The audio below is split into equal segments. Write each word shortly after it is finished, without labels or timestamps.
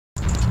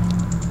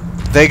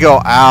They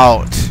go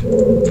out.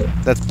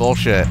 That's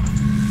bullshit.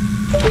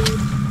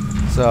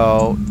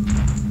 So,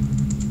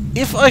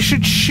 if I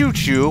should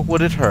shoot you,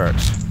 would it hurt?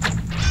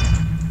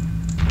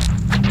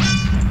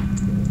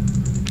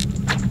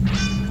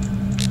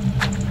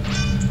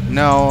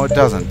 No, it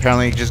doesn't.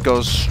 Apparently it just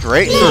goes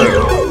straight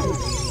through.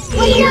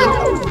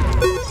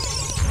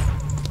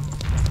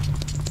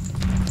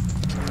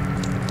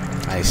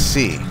 I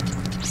see.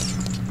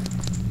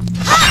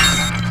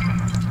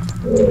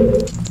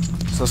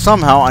 So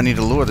somehow I need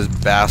to lure this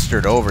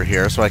bastard over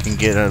here so I can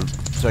hit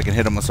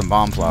him with some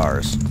bomb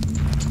flowers.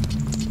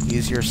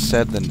 Easier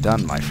said than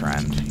done, my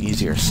friend.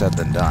 Easier said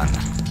than done.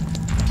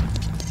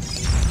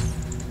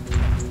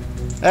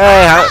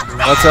 Hey,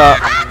 what's up?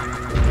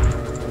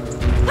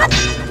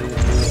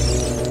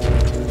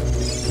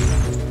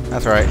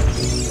 That's right.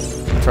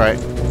 That's right.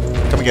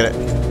 Come and get it.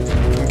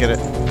 Come and get it.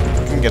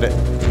 Come and get it.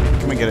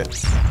 Come and get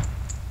it.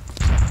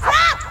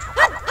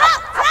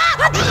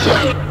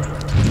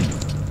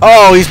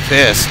 Oh, he's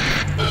pissed.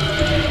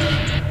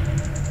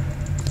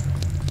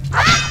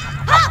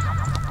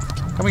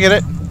 Come and get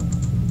it.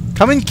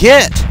 Come and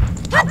get!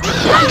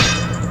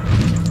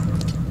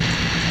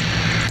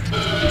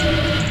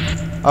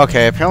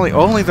 Okay, apparently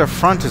only their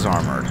front is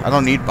armored. I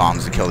don't need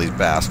bombs to kill these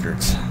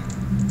bastards.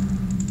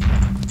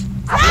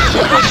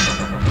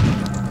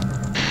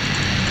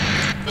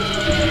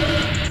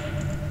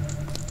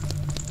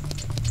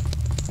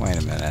 Wait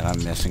a minute,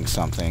 I'm missing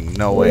something.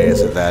 No way is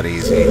it that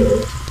easy.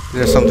 Is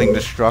there something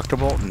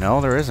destructible?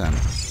 No, there isn't.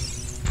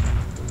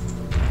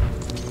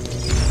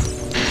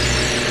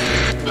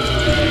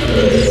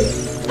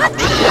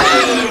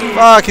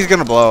 Fuck, he's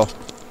gonna blow.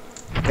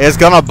 It's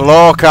gonna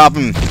blow,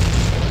 Captain.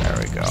 There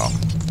we go.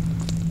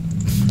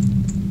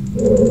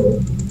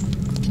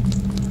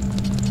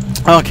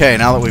 Okay,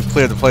 now that we've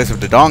cleared the place of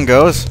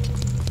Dodongos,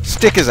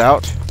 stick is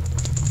out.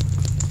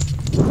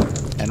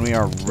 And we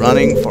are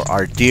running for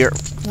our dear...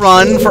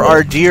 Run for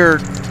our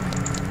dear...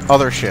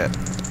 other shit.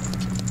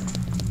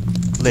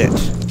 Lit.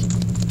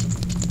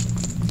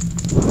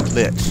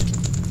 Lit.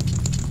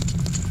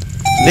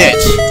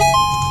 Lit!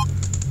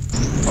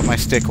 But my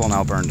stick will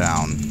now burn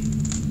down.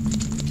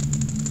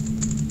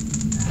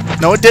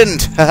 No, it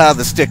didn't! Haha,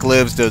 the stick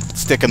lives to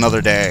stick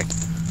another day.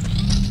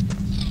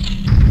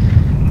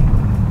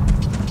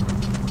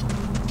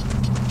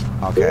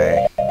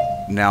 Okay.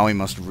 Now we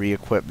must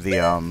re-equip the,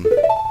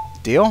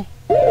 deal?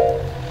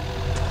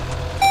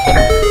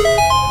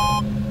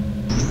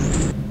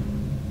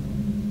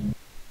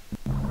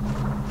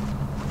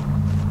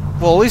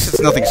 Well, at least it's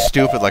nothing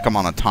stupid like I'm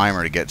on a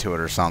timer to get to it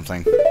or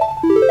something.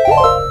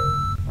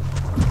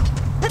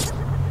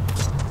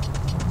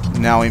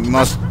 Now we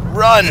must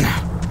run!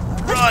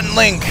 Run,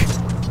 Link!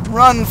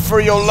 Run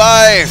for your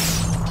life!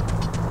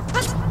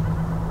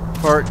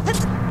 Or,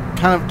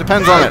 kind of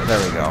depends on it. There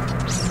we go.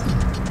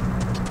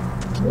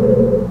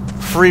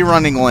 Free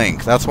running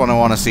Link. That's what I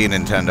want to see,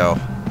 Nintendo.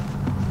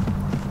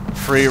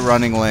 Free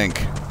running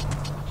Link.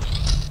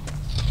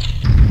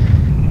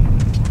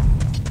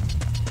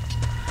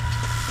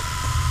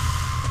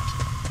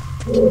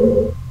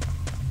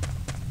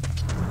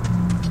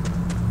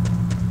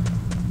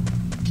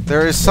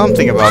 There is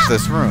something about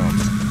this room.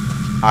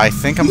 I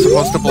think I'm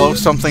supposed to blow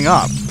something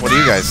up. What do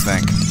you guys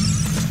think?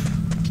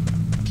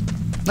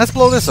 Let's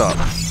blow this up.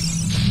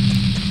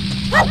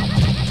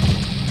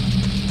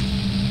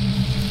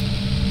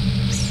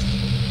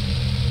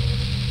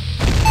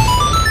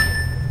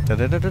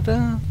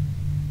 Da-da-da-da-da.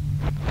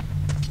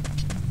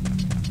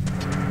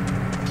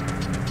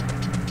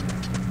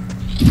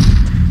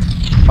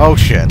 Oh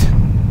shit.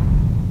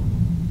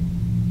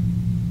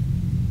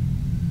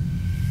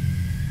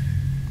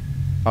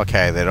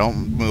 Okay, they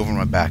don't move when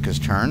my back is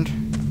turned.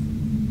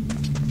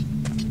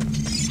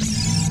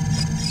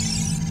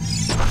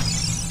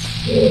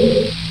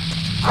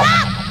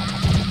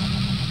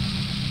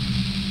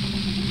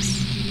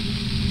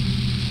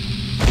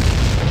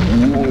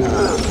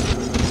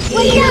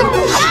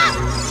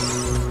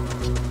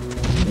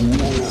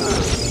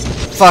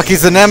 Fuck,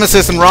 he's the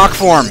Nemesis in rock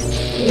form.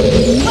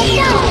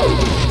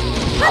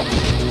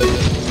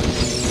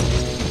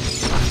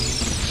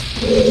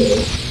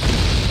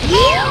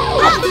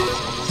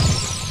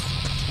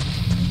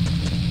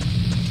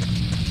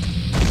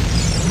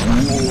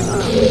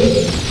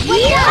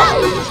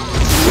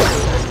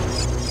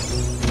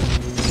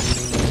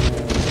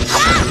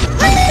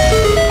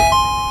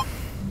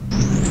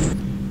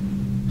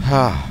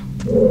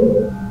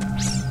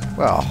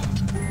 Well.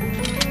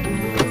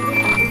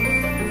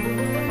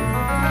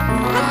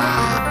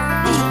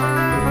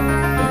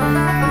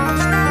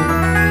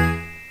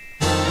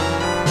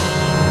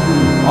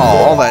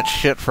 Oh, all that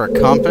shit for a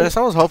compass?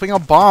 I was hoping a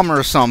bomb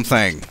or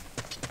something.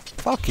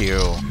 Fuck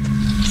you.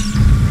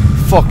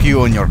 Fuck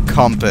you and your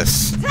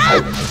compass.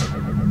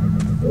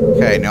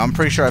 Okay, now I'm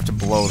pretty sure I have to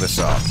blow this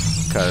up,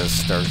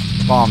 because there's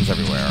bombs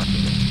everywhere.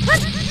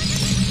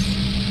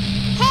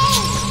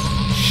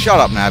 Shut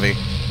up, Navi.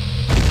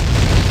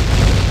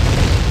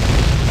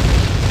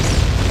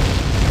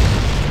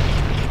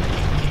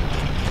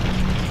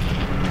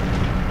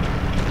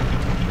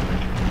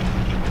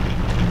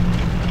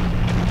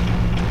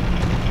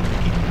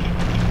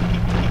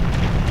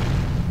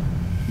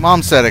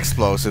 Mom said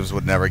explosives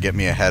would never get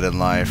me ahead in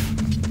life.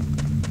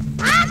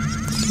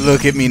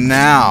 Look at me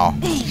now.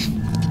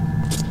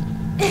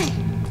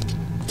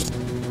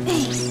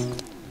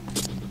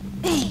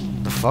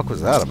 What the fuck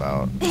was that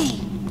about?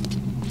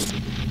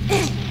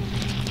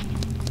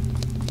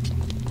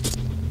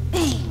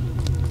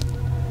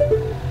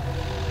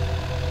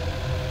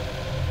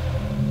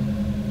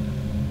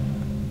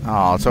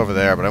 Oh, it's over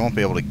there, but I won't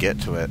be able to get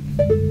to it.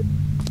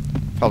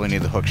 Probably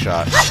need the hook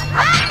shot.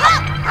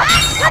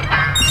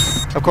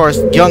 Of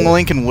course, young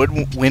Link and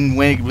young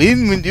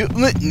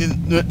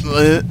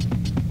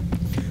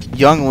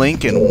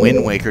Link and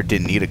Wind Waker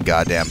didn't need a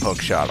goddamn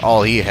hook shot.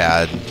 All he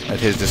had at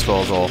his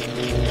disposal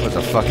was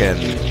a fucking...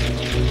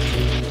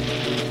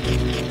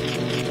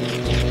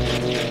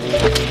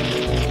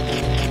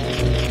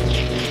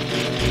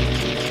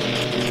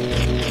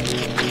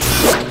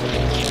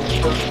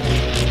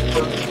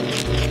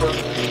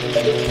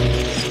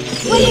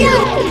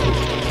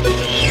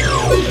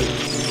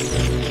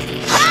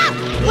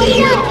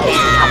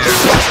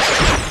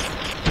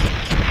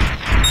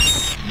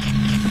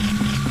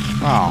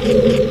 Oh.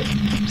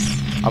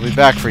 I'll be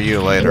back for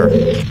you later.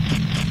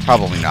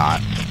 Probably not.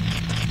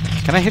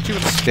 Can I hit you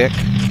with a stick?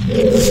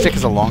 The stick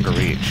is a longer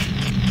reach.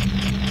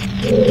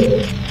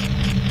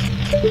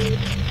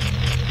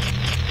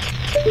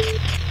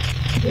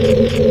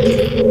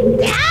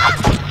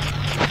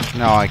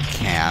 No, I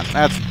can't.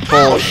 That's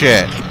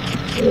bullshit.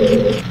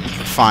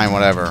 Fine,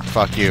 whatever.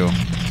 Fuck you.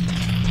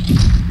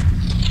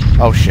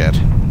 Oh, shit.